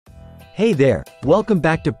Hey there, welcome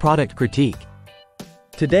back to Product Critique.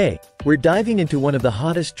 Today, we're diving into one of the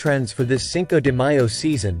hottest trends for this Cinco de Mayo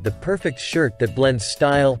season, the perfect shirt that blends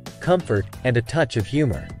style, comfort, and a touch of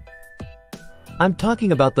humor. I'm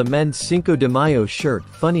talking about the men's Cinco de Mayo shirt,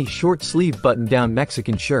 funny short-sleeve button-down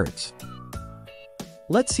Mexican shirts.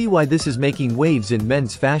 Let's see why this is making waves in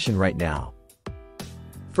men's fashion right now.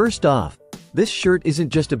 First off, this shirt isn't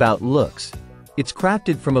just about looks. It's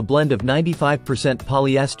crafted from a blend of 95%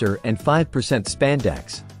 polyester and 5%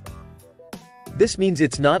 spandex. This means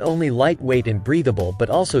it's not only lightweight and breathable but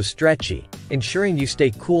also stretchy, ensuring you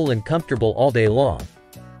stay cool and comfortable all day long.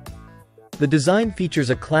 The design features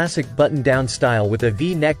a classic button-down style with a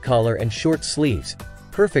V-neck collar and short sleeves,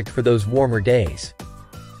 perfect for those warmer days.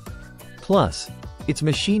 Plus, it's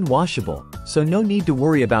machine washable, so no need to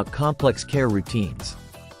worry about complex care routines.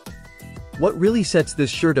 What really sets this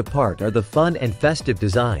shirt apart are the fun and festive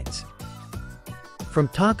designs. From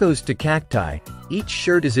tacos to cacti, each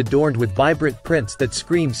shirt is adorned with vibrant prints that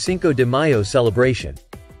scream Cinco de Mayo celebration.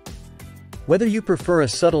 Whether you prefer a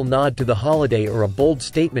subtle nod to the holiday or a bold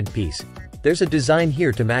statement piece, there's a design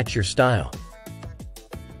here to match your style.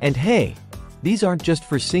 And hey, these aren't just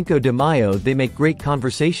for Cinco de Mayo, they make great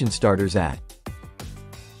conversation starters at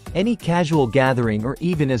any casual gathering or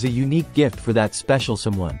even as a unique gift for that special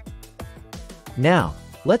someone. Now,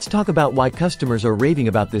 let's talk about why customers are raving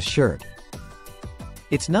about this shirt.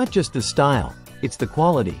 It's not just the style, it's the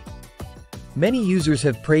quality. Many users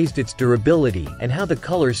have praised its durability and how the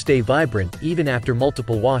colors stay vibrant even after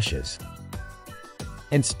multiple washes.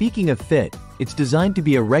 And speaking of fit, it's designed to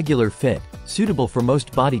be a regular fit, suitable for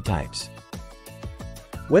most body types.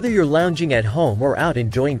 Whether you're lounging at home or out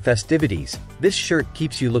enjoying festivities, this shirt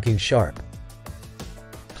keeps you looking sharp.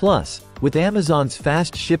 Plus, with Amazon's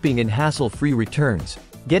fast shipping and hassle-free returns,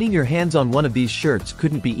 getting your hands on one of these shirts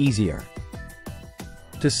couldn't be easier.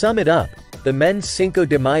 To sum it up, the men's Cinco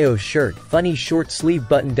de Mayo shirt, funny short-sleeve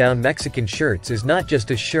button-down Mexican shirts, is not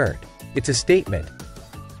just a shirt, it's a statement.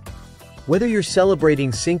 Whether you're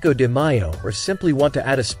celebrating Cinco de Mayo or simply want to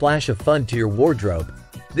add a splash of fun to your wardrobe,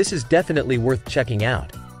 this is definitely worth checking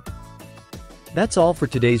out. That's all for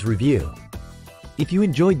today's review. If you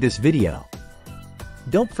enjoyed this video,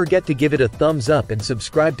 don't forget to give it a thumbs up and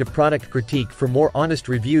subscribe to Product Critique for more honest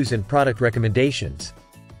reviews and product recommendations.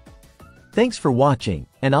 Thanks for watching,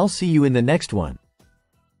 and I'll see you in the next one.